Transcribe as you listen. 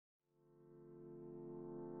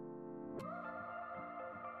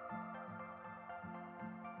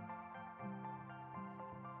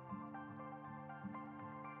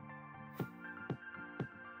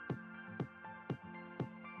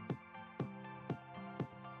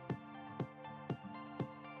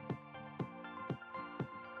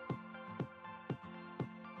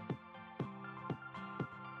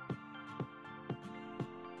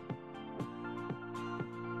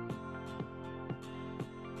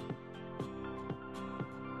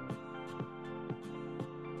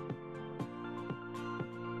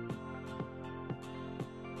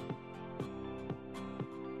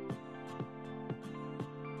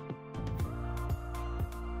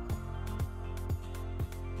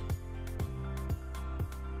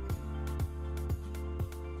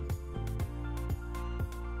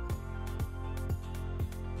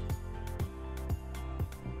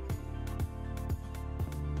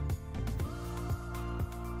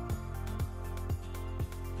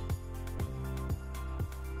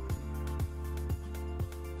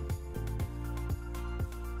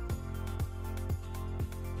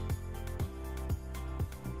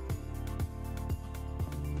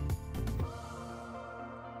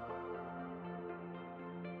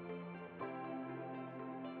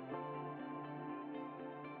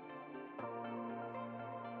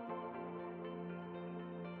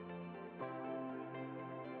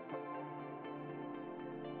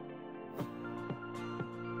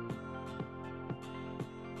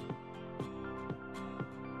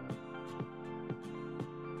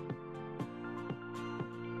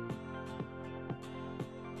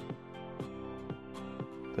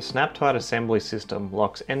The Snaptite Assembly system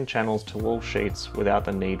locks end channels to all sheets without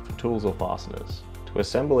the need for tools or fasteners. To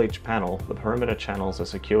assemble each panel, the perimeter channels are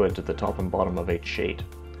secured to the top and bottom of each sheet.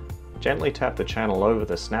 Gently tap the channel over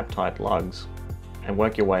the Snaptite lugs and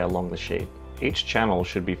work your way along the sheet. Each channel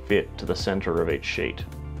should be fit to the center of each sheet.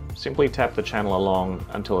 Simply tap the channel along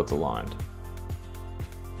until it's aligned.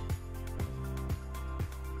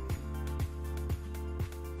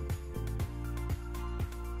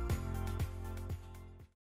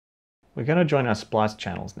 We're going to join our spliced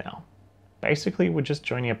channels now. Basically, we're just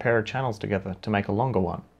joining a pair of channels together to make a longer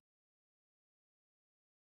one.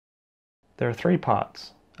 There are three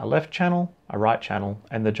parts: a left channel, a right channel,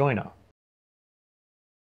 and the joiner.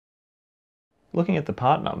 Looking at the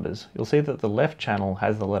part numbers, you'll see that the left channel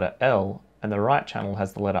has the letter L and the right channel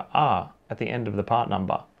has the letter R at the end of the part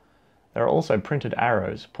number. There are also printed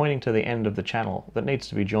arrows pointing to the end of the channel that needs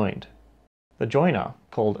to be joined. The joiner,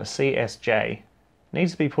 called a CSJ,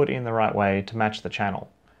 needs to be put in the right way to match the channel.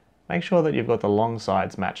 Make sure that you've got the long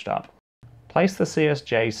sides matched up. Place the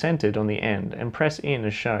CSJ centered on the end and press in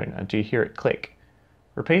as shown until you hear it click.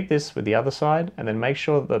 Repeat this with the other side and then make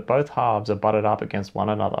sure that both halves are butted up against one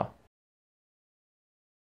another.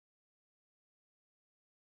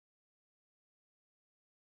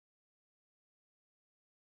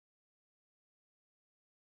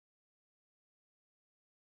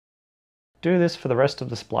 Do this for the rest of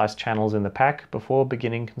the spliced channels in the pack before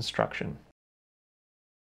beginning construction.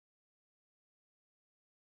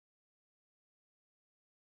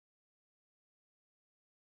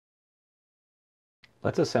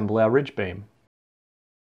 Let's assemble our ridge beam.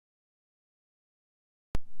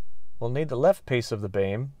 We'll need the left piece of the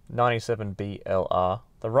beam, 97BLR,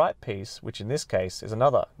 the right piece, which in this case is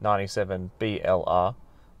another 97BLR,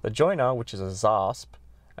 the joiner, which is a ZASP,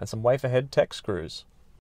 and some wafer head tech screws.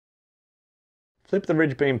 Flip the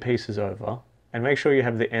ridge beam pieces over and make sure you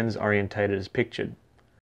have the ends orientated as pictured.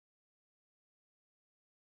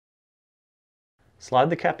 Slide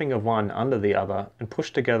the capping of one under the other and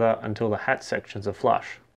push together until the hat sections are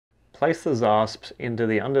flush. Place the ZASPs into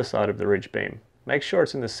the underside of the ridge beam. Make sure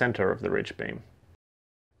it's in the center of the ridge beam.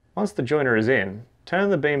 Once the joiner is in, turn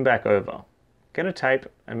the beam back over. Get a tape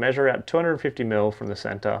and measure out 250 mm from the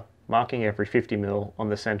center, marking every 50 mm on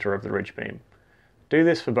the center of the ridge beam. Do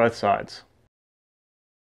this for both sides.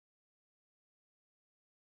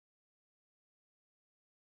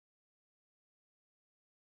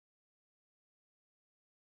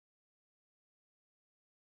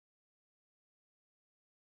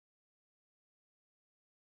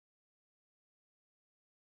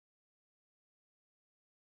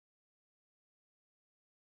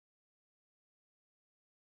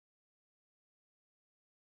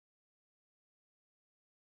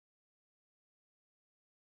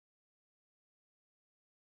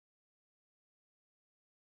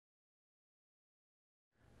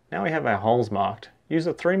 Now we have our holes marked. Use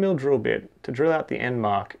a 3mm drill bit to drill out the end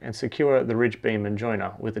mark and secure the ridge beam and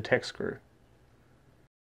joiner with a tech screw.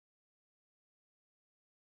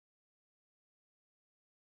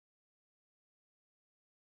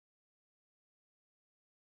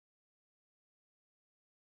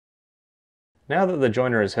 Now that the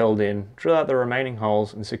joiner is held in, drill out the remaining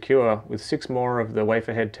holes and secure with 6 more of the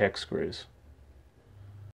wafer head tech screws.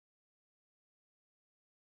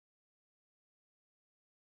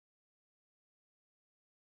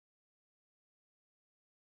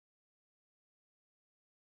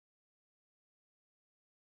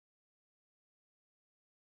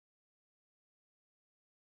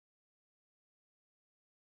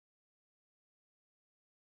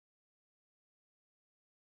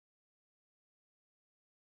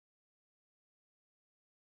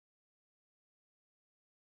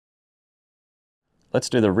 Let's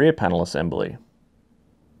do the rear panel assembly.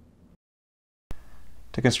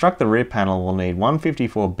 To construct the rear panel, we'll need one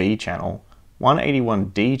 54B channel, one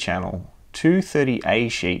 81D channel, two 30A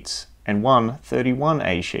sheets, and one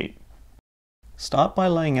 31A sheet. Start by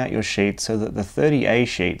laying out your sheet so that the 30A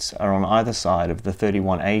sheets are on either side of the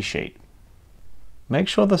 31A sheet. Make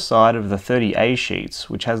sure the side of the 30A sheets,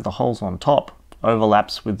 which has the holes on top,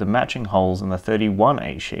 overlaps with the matching holes in the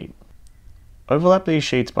 31A sheet. Overlap these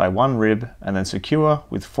sheets by one rib and then secure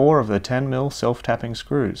with 4 of the 10mm self-tapping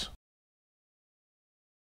screws.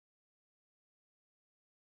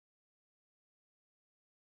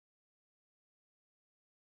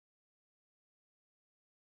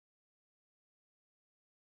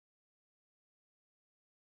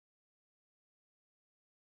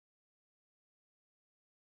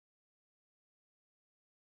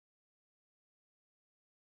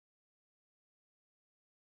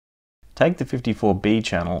 Take the 54B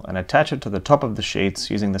channel and attach it to the top of the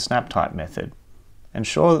sheets using the Snaptite method.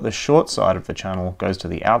 Ensure that the short side of the channel goes to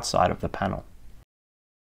the outside of the panel.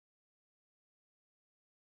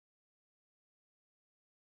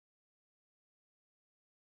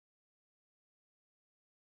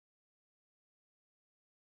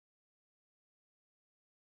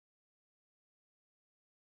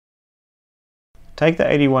 Take the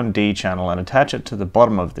 81D channel and attach it to the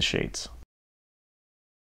bottom of the sheets.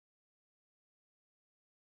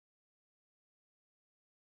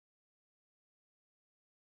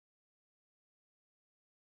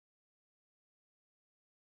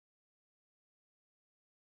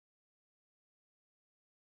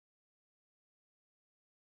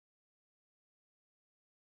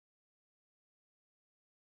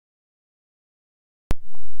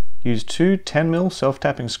 Use two 10mm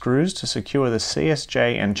self-tapping screws to secure the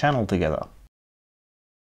CSJ and channel together.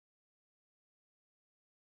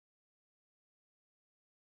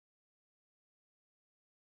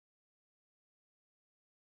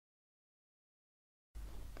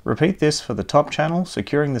 Repeat this for the top channel,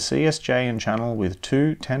 securing the CSJ and channel with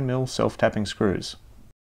two 10mm self-tapping screws.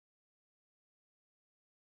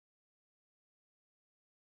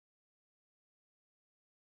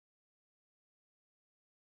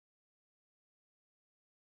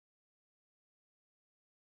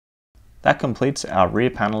 That completes our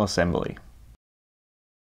rear panel assembly.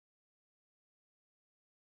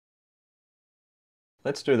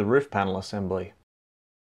 Let's do the roof panel assembly.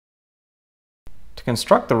 To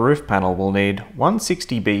construct the roof panel, we'll need one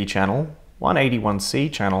 60B channel, one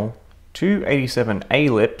 81C channel, two 87A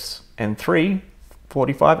lips, and three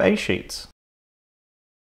 45A sheets.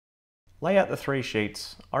 Lay out the three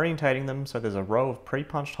sheets, orientating them so there's a row of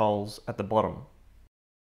pre-punched holes at the bottom.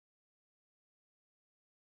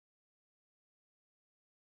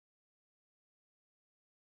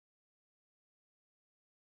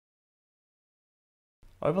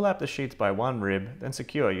 Overlap the sheets by one rib, then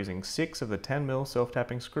secure using 6 of the 10mm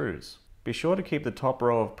self-tapping screws. Be sure to keep the top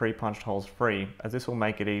row of pre-punched holes free, as this will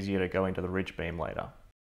make it easier to go into the ridge beam later.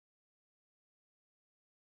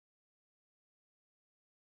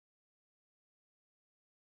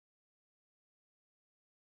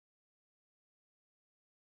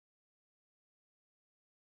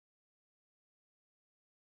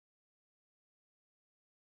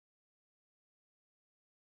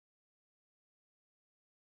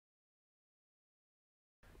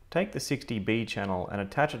 Take the 60B channel and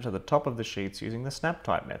attach it to the top of the sheets using the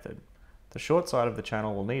Snaptite method. The short side of the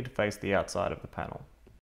channel will need to face the outside of the panel.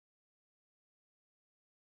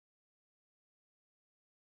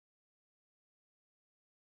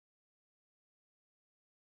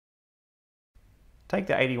 Take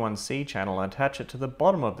the 81C channel and attach it to the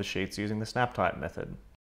bottom of the sheets using the Snaptite method.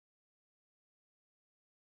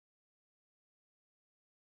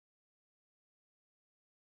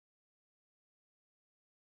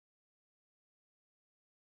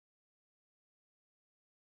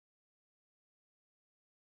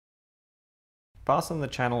 Fasten the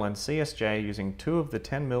channel and CSJ using 2 of the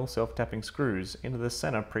 10mm self-tapping screws into the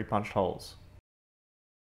center pre-punched holes.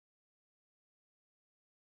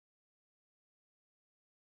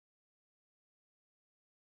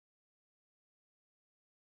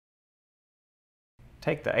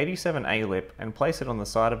 Take the 87A lip and place it on the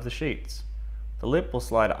side of the sheets. The lip will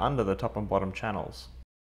slide under the top and bottom channels.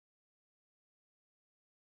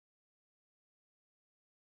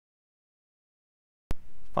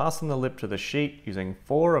 Fasten the lip to the sheet using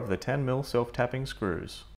 4 of the 10mm self-tapping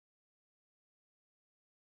screws.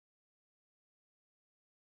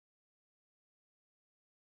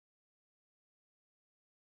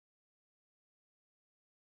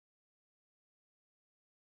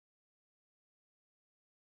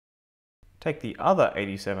 Take the other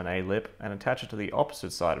 87A lip and attach it to the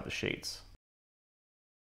opposite side of the sheets.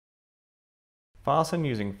 Fasten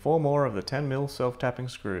using 4 more of the 10mm self-tapping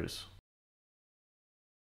screws.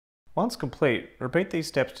 Once complete, repeat these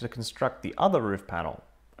steps to construct the other roof panel.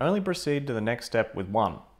 Only proceed to the next step with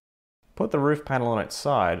one. Put the roof panel on its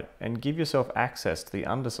side and give yourself access to the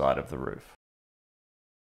underside of the roof.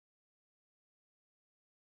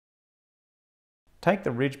 Take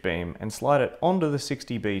the ridge beam and slide it onto the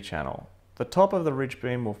 60B channel. The top of the ridge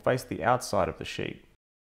beam will face the outside of the sheet.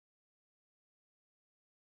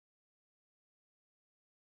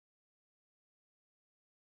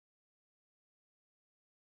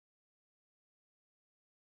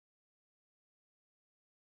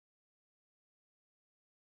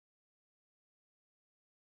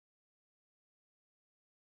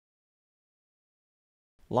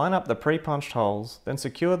 Line up the pre-punched holes, then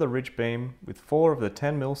secure the ridge beam with 4 of the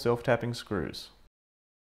 10mm self-tapping screws.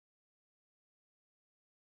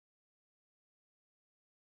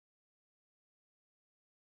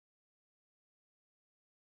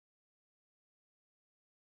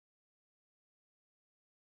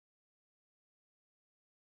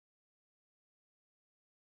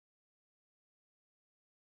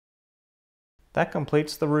 That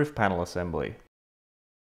completes the roof panel assembly.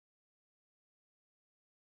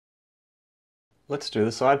 Let's do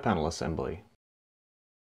the side panel assembly.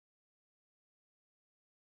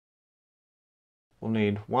 We'll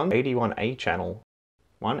need one 81A channel,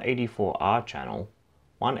 one 84R channel,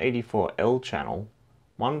 one 84L channel,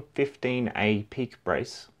 one 15A peak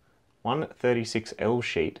brace, one 36L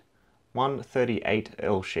sheet, one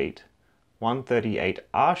 38L sheet, one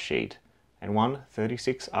 38R sheet, and one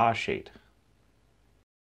 36R sheet.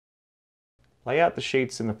 Lay out the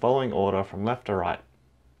sheets in the following order from left to right: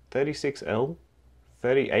 36L,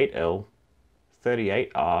 38L,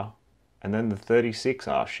 38R, and then the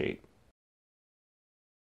 36R sheet.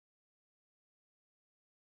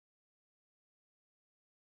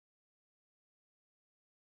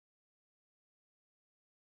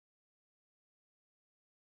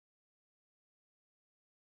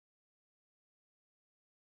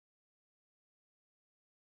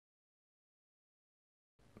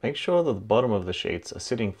 Make sure that the bottom of the sheets are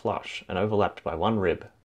sitting flush and overlapped by one rib.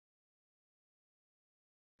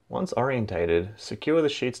 Once orientated, secure the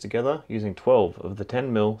sheets together using 12 of the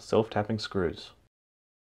 10mm self-tapping screws.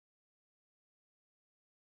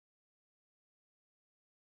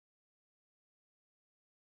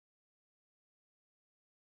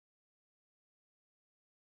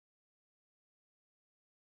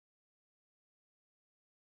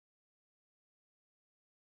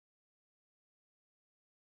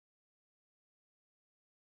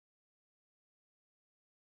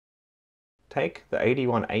 Take the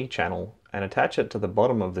 81A channel and attach it to the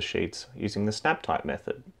bottom of the sheets using the Snaptite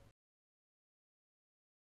method.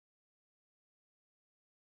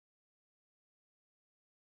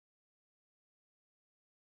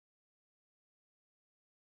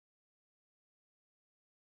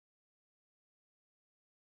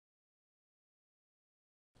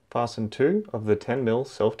 Fasten 2 of the 10mm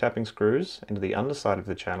self-tapping screws into the underside of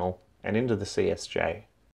the channel and into the CSJ.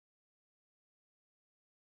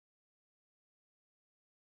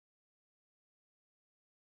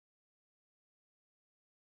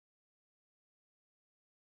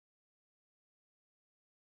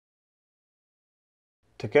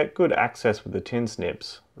 To get good access with the tin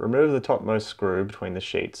snips, remove the topmost screw between the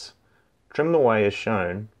sheets, trim the way as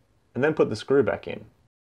shown, and then put the screw back in.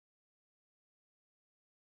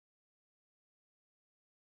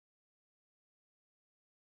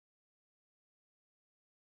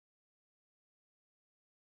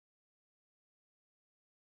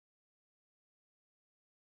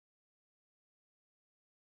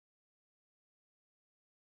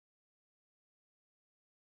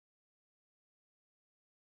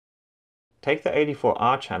 Take the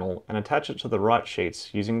 84R channel and attach it to the right sheets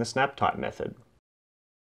using the Snaptite method.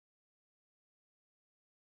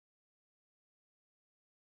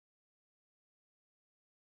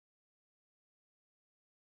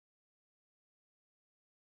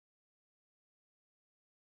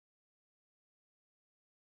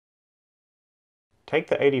 Take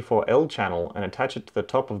the 84L channel and attach it to the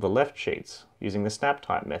top of the left sheets using the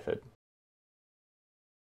Snaptite method.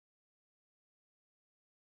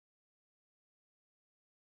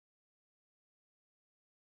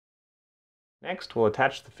 Next, we'll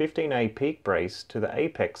attach the 15A peak brace to the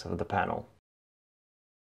apex of the panel.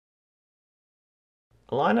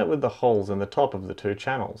 Align it with the holes in the top of the two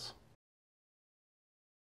channels.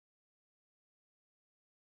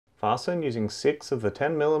 Fasten using 6 of the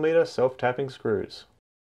 10mm self-tapping screws.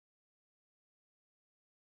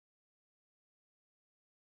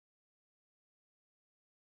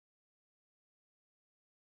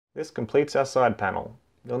 This completes our side panel.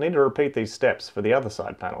 You'll need to repeat these steps for the other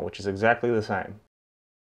side panel, which is exactly the same.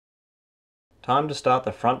 Time to start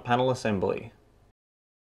the front panel assembly.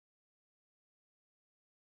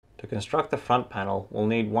 To construct the front panel, we'll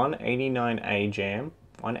need one 89A jamb,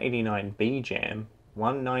 one 89B jamb,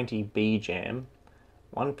 one 90B jamb,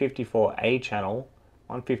 one 54A channel,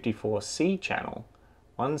 one 54C channel,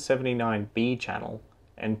 one 79B channel,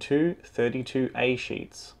 and two 32A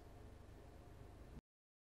sheets.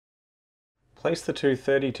 Place the two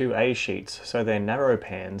 32A sheets so their narrow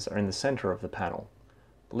pans are in the center of the panel.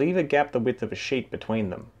 Leave a gap the width of a sheet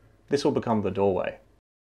between them. This will become the doorway.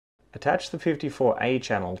 Attach the 54A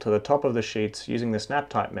channel to the top of the sheets using the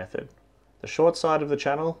Snaptite method. The short side of the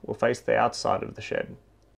channel will face the outside of the shed.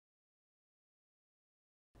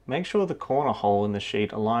 Make sure the corner hole in the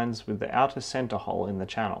sheet aligns with the outer center hole in the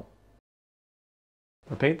channel.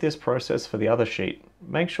 Repeat this process for the other sheet.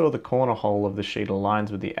 Make sure the corner hole of the sheet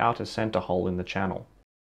aligns with the outer center hole in the channel.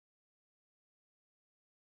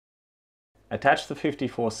 Attach the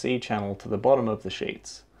 54C channel to the bottom of the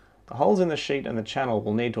sheets. The holes in the sheet and the channel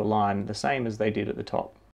will need to align the same as they did at the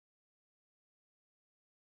top.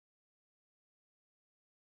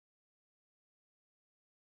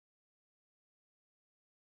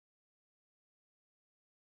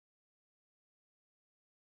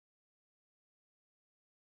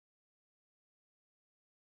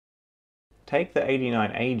 Take the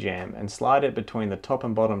 89A jamb and slide it between the top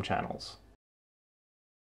and bottom channels.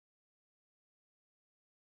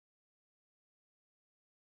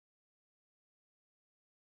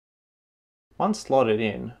 Once slotted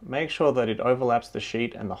in, make sure that it overlaps the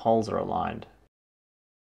sheet and the holes are aligned.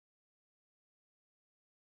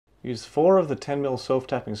 Use 4 of the 10mm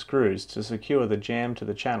self-tapping screws to secure the jamb to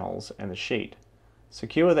the channels and the sheet.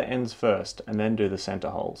 Secure the ends first and then do the center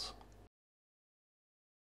holes.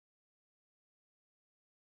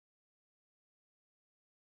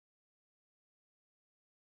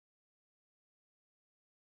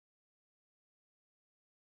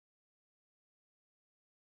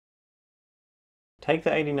 Take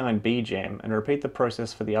the 89B jamb and repeat the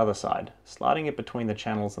process for the other side, sliding it between the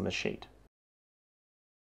channels and the sheet.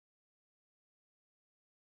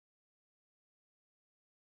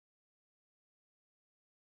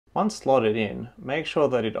 Once slotted in, make sure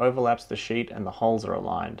that it overlaps the sheet and the holes are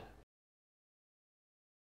aligned.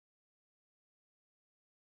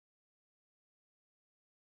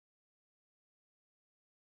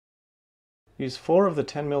 Use 4 of the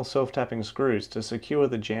 10mm self-tapping screws to secure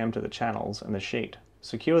the jamb to the channels and the sheet.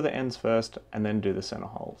 Secure the ends first and then do the center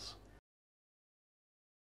holes.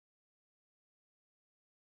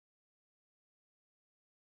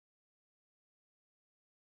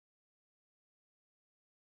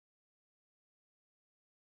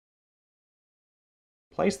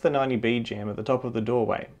 Place the 90B jamb at the top of the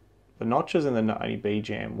doorway. The notches in the 90B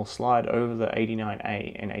jamb will slide over the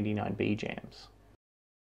 89A and 89B jambs.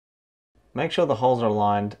 Make sure the holes are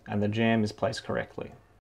aligned and the jamb is placed correctly.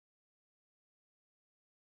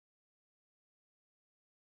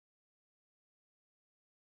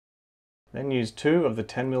 Then use 2 of the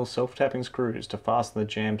 10mm self-tapping screws to fasten the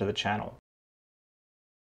jamb to the channel.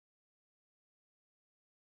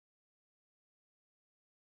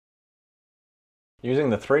 Using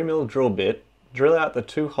the 3mm drill bit, drill out the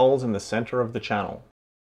 2 holes in the center of the channel.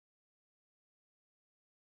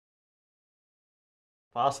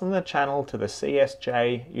 Fasten the channel to the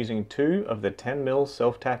CSJ using 2 of the 10mm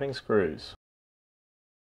self-tapping screws.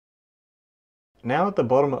 Now at the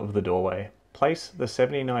bottom of the doorway, place the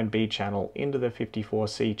 79B channel into the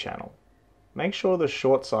 54C channel. Make sure the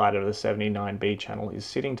short side of the 79B channel is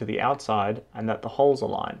sitting to the outside and that the holes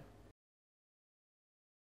align.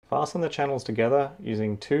 Fasten the channels together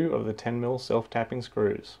using 2 of the 10mm self-tapping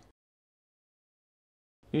screws.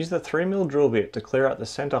 Use the 3mm drill bit to clear out the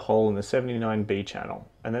center hole in the 79B channel,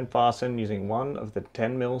 and then fasten using 1 of the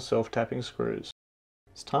 10mm self-tapping screws.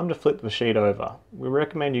 It's time to flip the sheet over. We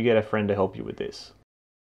recommend you get a friend to help you with this.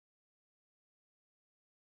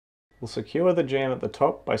 We'll secure the jamb at the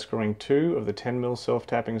top by screwing 2 of the 10mm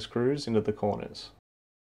self-tapping screws into the corners.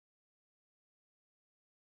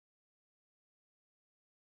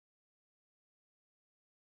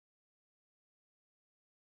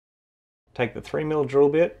 Take the 3mm drill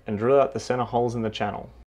bit and drill out the center holes in the channel.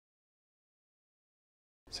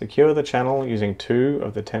 Secure the channel using 2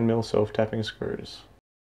 of the 10mm self-tapping screws.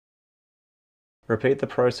 Repeat the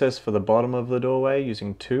process for the bottom of the doorway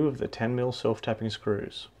using 2 of the 10mm self-tapping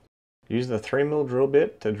screws. Use the 3mm drill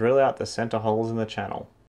bit to drill out the center holes in the channel.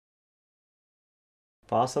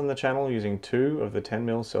 Fasten the channel using 2 of the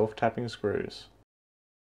 10mm self-tapping screws.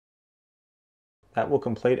 That will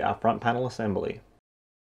complete our front panel assembly.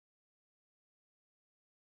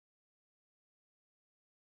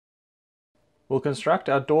 We'll construct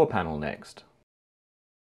our door panel next.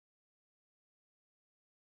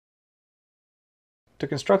 To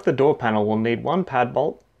construct the door panel, we'll need 1 pad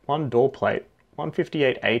bolt, 1 door plate,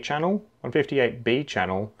 158A channel, 158B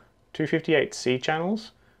channel, 258C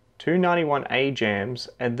channels, 2 91A jambs,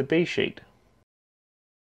 and the B sheet.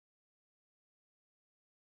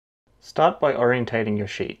 Start by orientating your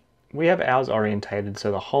sheet. We have ours orientated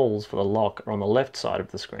so the holes for the lock are on the left side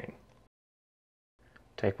of the screen.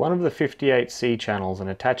 Take 1 of the 58C channels and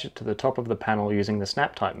attach it to the top of the panel using the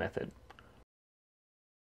Snaptite method.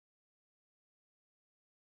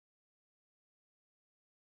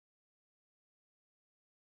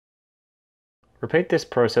 Repeat this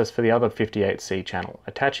process for the other 58C channel,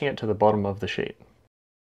 attaching it to the bottom of the sheet.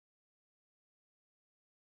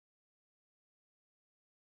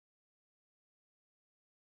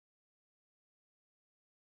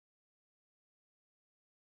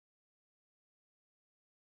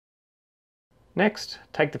 Next,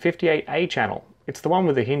 take the 58A channel, it's the one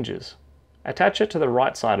with the hinges. Attach it to the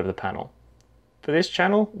right side of the panel. For this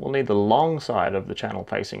channel, we'll need the long side of the channel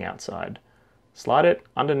facing outside. Slide it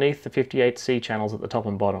underneath the 58C channels at the top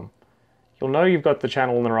and bottom. You'll know you've got the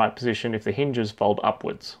channel in the right position if the hinges fold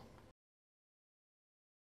upwards.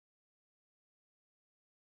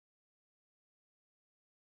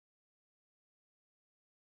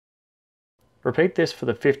 Repeat this for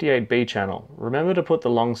the 58B channel. Remember to put the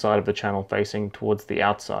long side of the channel facing towards the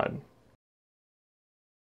outside.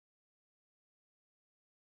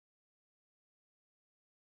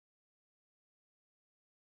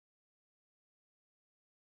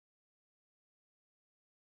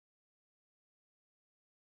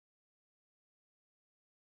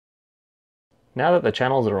 Now that the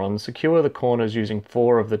channels are on, secure the corners using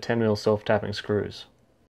 4 of the 10mm self-tapping screws.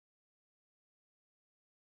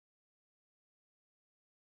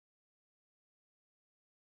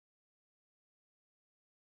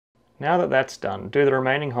 Now that that's done, do the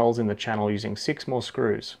remaining holes in the channel using 6 more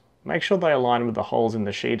screws. Make sure they align with the holes in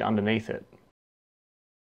the sheet underneath it.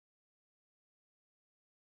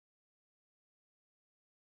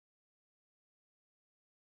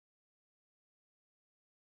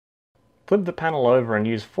 Flip the panel over and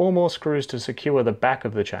use 4 more screws to secure the back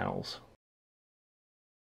of the channels.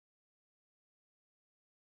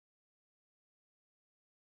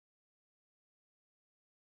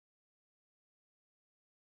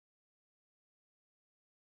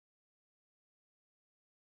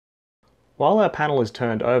 While our panel is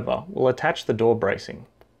turned over, we'll attach the door bracing.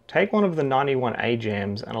 Take one of the 91A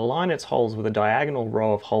jambs and align its holes with a diagonal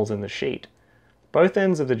row of holes in the sheet. Both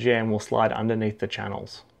ends of the jamb will slide underneath the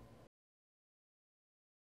channels.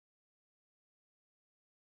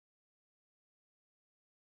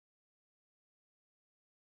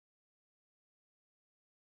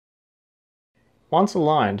 Once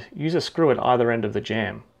aligned, use a screw at either end of the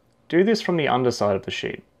jamb. Do this from the underside of the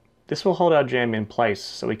sheet. This will hold our jamb in place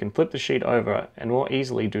so we can flip the sheet over and more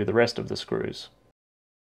easily do the rest of the screws.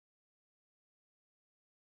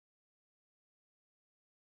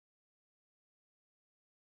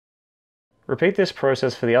 Repeat this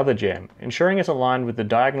process for the other jamb, ensuring it's aligned with the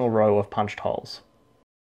diagonal row of punched holes.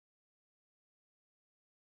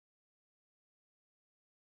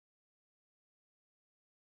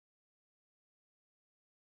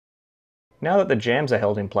 Now that the jambs are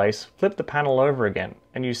held in place, flip the panel over again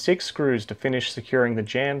and use 6 screws to finish securing the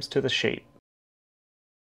jambs to the sheet.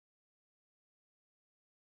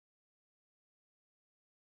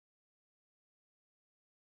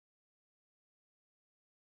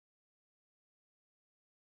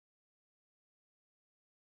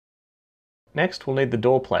 Next, we'll need the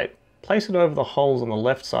door plate. Place it over the holes on the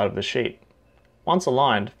left side of the sheet. Once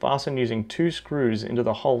aligned, fasten using 2 screws into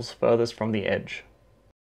the holes furthest from the edge.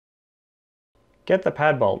 Get the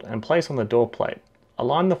pad bolt and place on the door plate.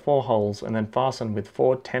 Align the 4 holes and then fasten with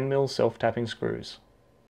 4 10mm self-tapping screws.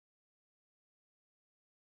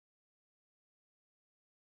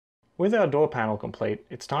 With our door panel complete,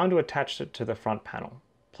 it's time to attach it to the front panel.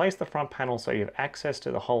 Place the front panel so you have access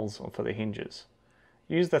to the holes for the hinges.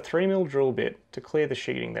 Use the 3mm drill bit to clear the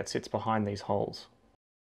sheeting that sits behind these holes.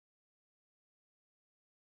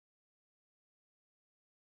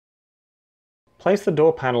 Place the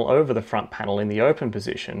door panel over the front panel in the open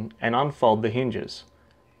position and unfold the hinges.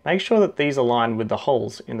 Make sure that these align with the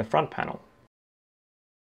holes in the front panel.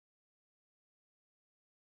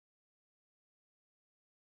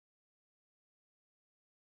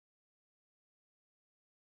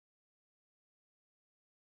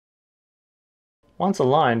 Once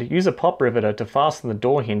aligned, use a pop riveter to fasten the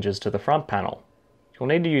door hinges to the front panel. You'll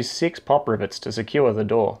need to use 6 pop rivets to secure the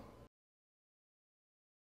door.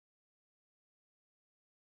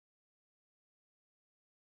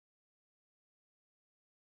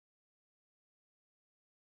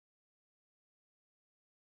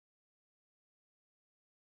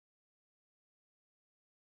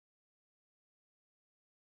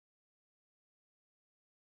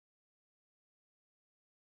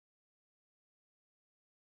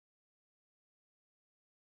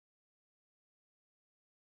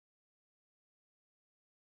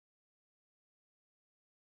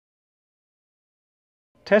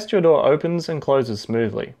 Test your door opens and closes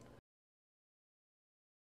smoothly.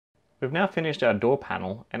 We've now finished our door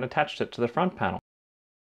panel and attached it to the front panel.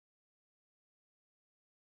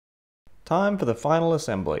 Time for the final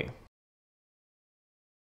assembly.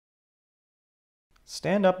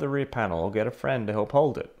 Stand up the rear panel or get a friend to help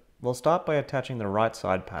hold it. We'll start by attaching the right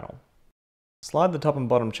side panel. Slide the top and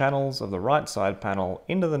bottom channels of the right side panel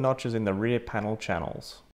into the notches in the rear panel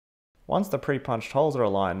channels. Once the pre-punched holes are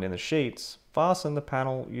aligned in the sheets, fasten the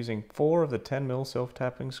panel using 4 of the 10mm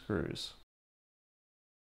self-tapping screws.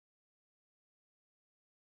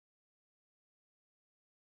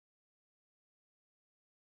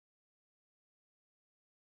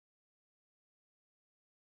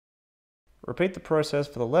 Repeat the process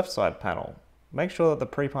for the left side panel. Make sure that the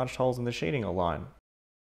pre-punched holes in the sheeting align.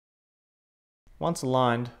 Once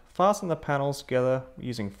aligned, fasten the panels together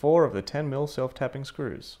using 4 of the 10mm self-tapping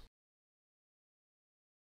screws.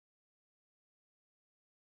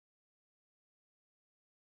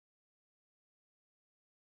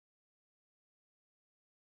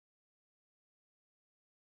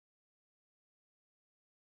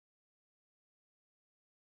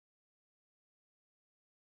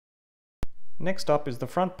 Next up is the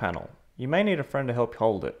front panel. You may need a friend to help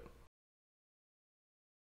hold it.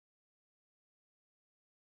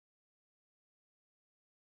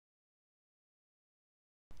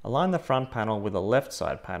 Align the front panel with the left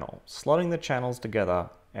side panel, slotting the channels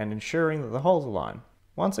together and ensuring that the holes align.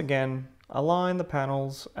 Once again, align the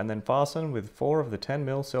panels and then fasten with 4 of the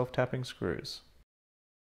 10mm self-tapping screws.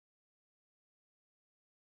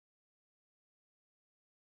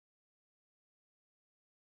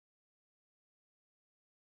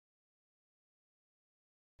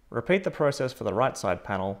 Repeat the process for the right side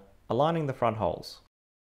panel, aligning the front holes.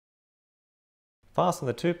 Fasten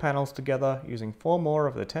the 2 panels together using 4 more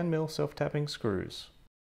of the 10mm self-tapping screws.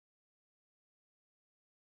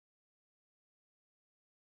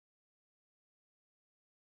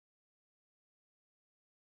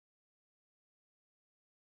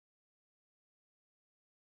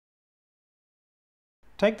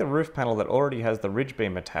 Take the roof panel that already has the ridge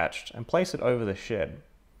beam attached and place it over the shed.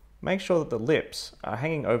 Make sure that the lips are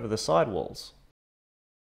hanging over the side walls.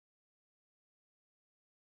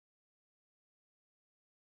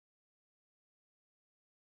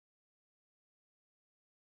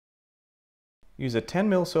 Use a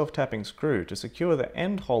 10mm self-tapping screw to secure the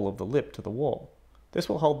end hole of the lip to the wall. This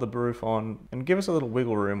will hold the roof on and give us a little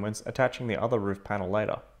wiggle room when attaching the other roof panel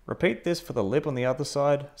later. Repeat this for the lip on the other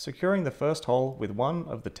side, securing the first hole with 1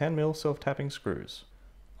 of the 10mm self-tapping screws.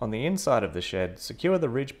 On the inside of the shed, secure the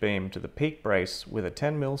ridge beam to the peak brace with a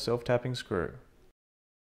 10mm self-tapping screw.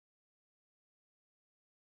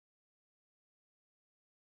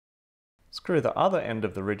 Screw the other end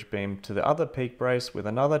of the ridge beam to the other peak brace with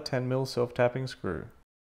another 10mm self-tapping screw.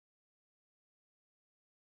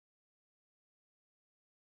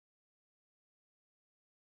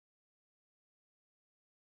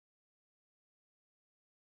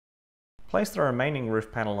 Place the remaining roof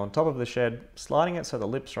panel on top of the shed, sliding it so the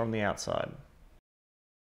lips are on the outside.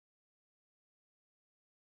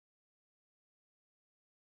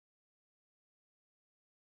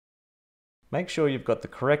 Make sure you've got the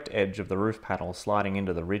correct edge of the roof panel sliding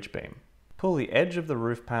into the ridge beam. Pull the edge of the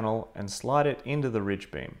roof panel and slide it into the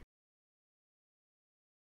ridge beam.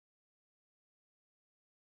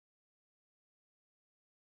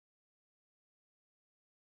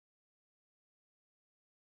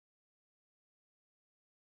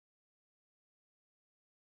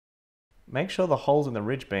 Make sure the holes in the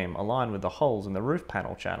ridge beam align with the holes in the roof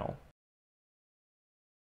panel channel.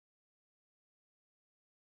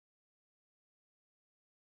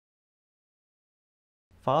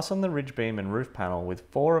 Fasten the ridge beam and roof panel with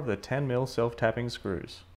 4 of the 10mm self-tapping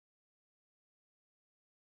screws.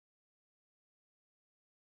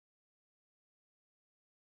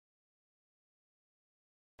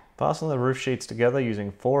 Fasten the roof sheets together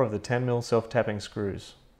using 4 of the 10mm self-tapping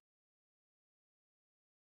screws.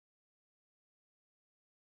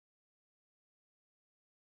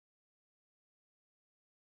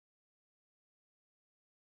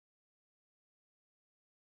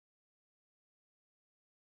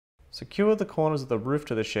 Secure the corners of the roof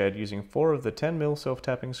to the shed using 4 of the 10mm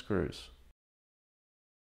self-tapping screws.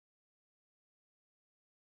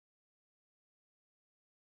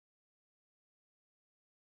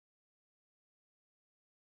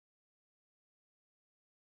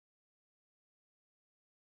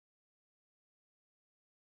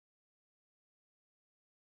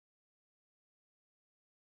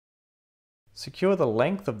 Secure the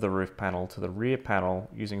length of the roof panel to the rear panel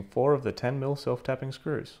using 4 of the 10mm self-tapping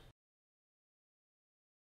screws.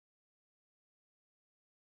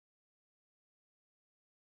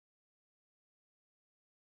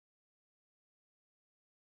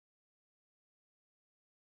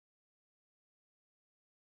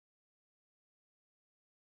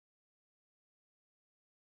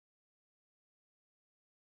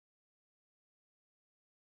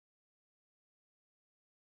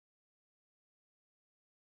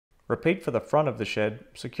 Repeat for the front of the shed,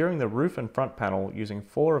 securing the roof and front panel using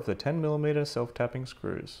 4 of the 10mm self-tapping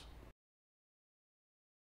screws.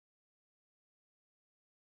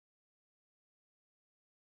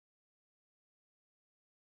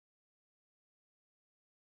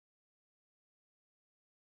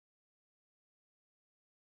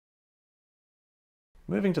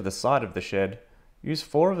 Moving to the side of the shed, use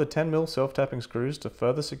 4 of the 10mm self-tapping screws to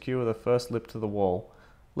further secure the first lip to the wall.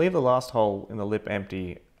 Leave the last hole in the lip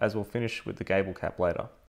empty, as we'll finish with the gable cap later.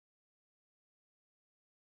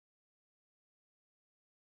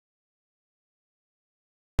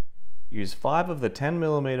 Use 5 of the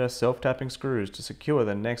 10mm self-tapping screws to secure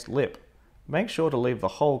the next lip. Make sure to leave the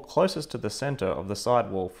hole closest to the center of the side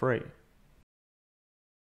wall free.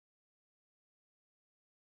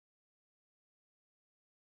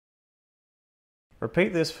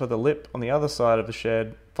 Repeat this for the lip on the other side of the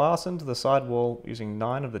shed. Fasten to the side wall using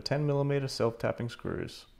 9 of the 10mm self-tapping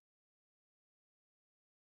screws.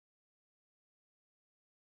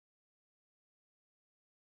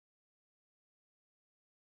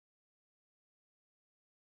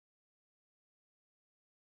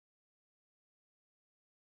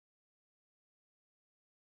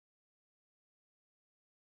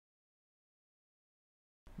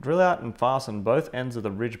 Drill out and fasten both ends of the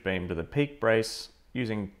ridge beam to the peak brace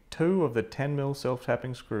using 2 of the 10mm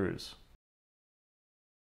self-tapping screws.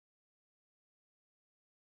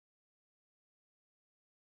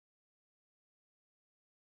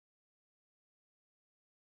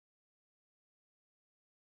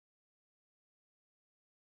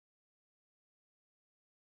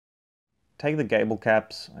 Take the gable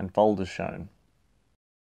caps and fold as shown.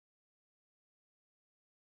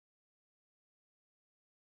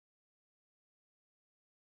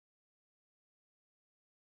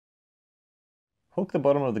 Hook the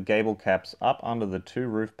bottom of the gable caps up under the 2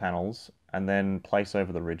 roof panels and then place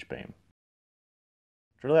over the ridge beam.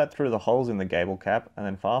 Drill out through the holes in the gable cap and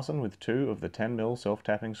then fasten with 2 of the 10mm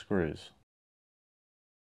self-tapping screws.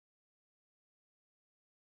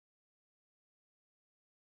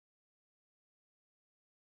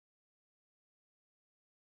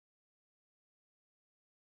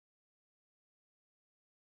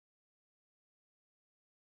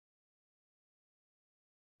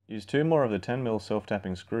 Use 2 more of the 10mm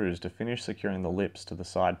self-tapping screws to finish securing the lips to the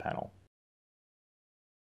side panel.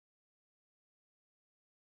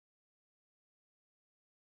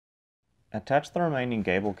 Attach the remaining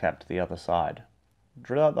gable cap to the other side.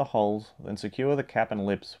 Drill out the holes, then secure the cap and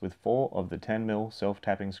lips with 4 of the 10mm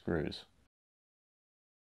self-tapping screws.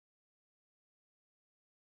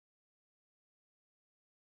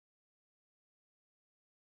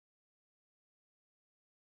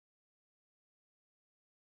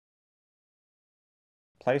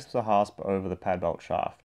 Place the hasp over the pad bolt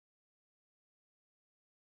shaft.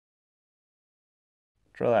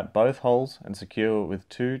 Drill out both holes and secure with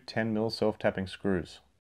 2 10mm self-tapping screws.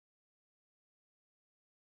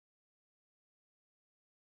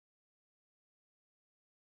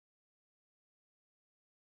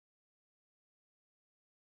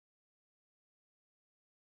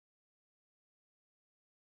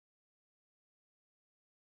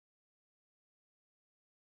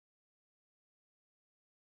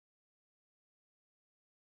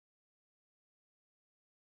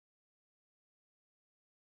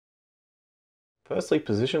 Firstly,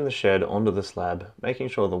 position the shed onto the slab, making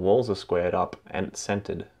sure the walls are squared up and it's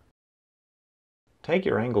centered. Take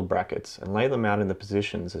your angle brackets and lay them out in the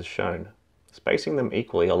positions as shown, spacing them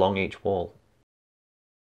equally along each wall.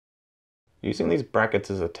 Using these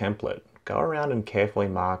brackets as a template, go around and carefully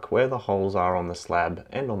mark where the holes are on the slab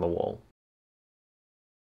and on the wall.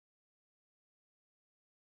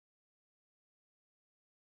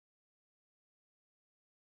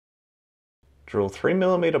 Drill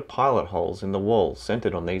 3mm pilot holes in the wall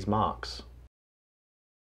centered on these marks.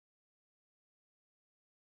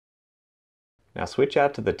 Now switch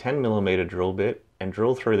out to the 10mm drill bit and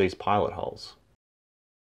drill through these pilot holes.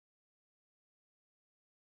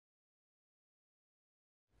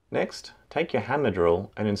 Next, take your hammer drill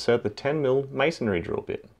and insert the 10mm masonry drill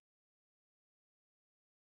bit.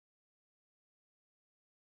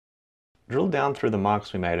 Drill down through the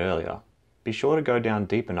marks we made earlier. Be sure to go down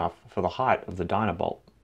deep enough for the height of the dynabolt.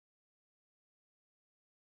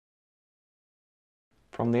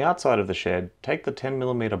 From the outside of the shed, take the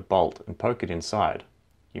 10mm bolt and poke it inside.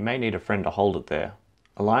 You may need a friend to hold it there.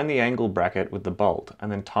 Align the angle bracket with the bolt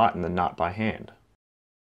and then tighten the nut by hand.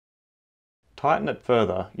 Tighten it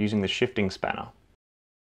further using the shifting spanner.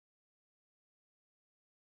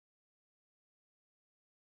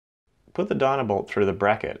 Put the dynabolt through the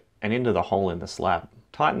bracket and into the hole in the slab.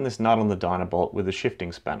 Tighten this nut on the dynabolt with a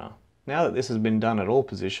shifting spanner. Now that this has been done at all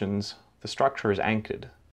positions, the structure is anchored.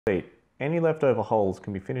 Any leftover holes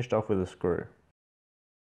can be finished off with a screw.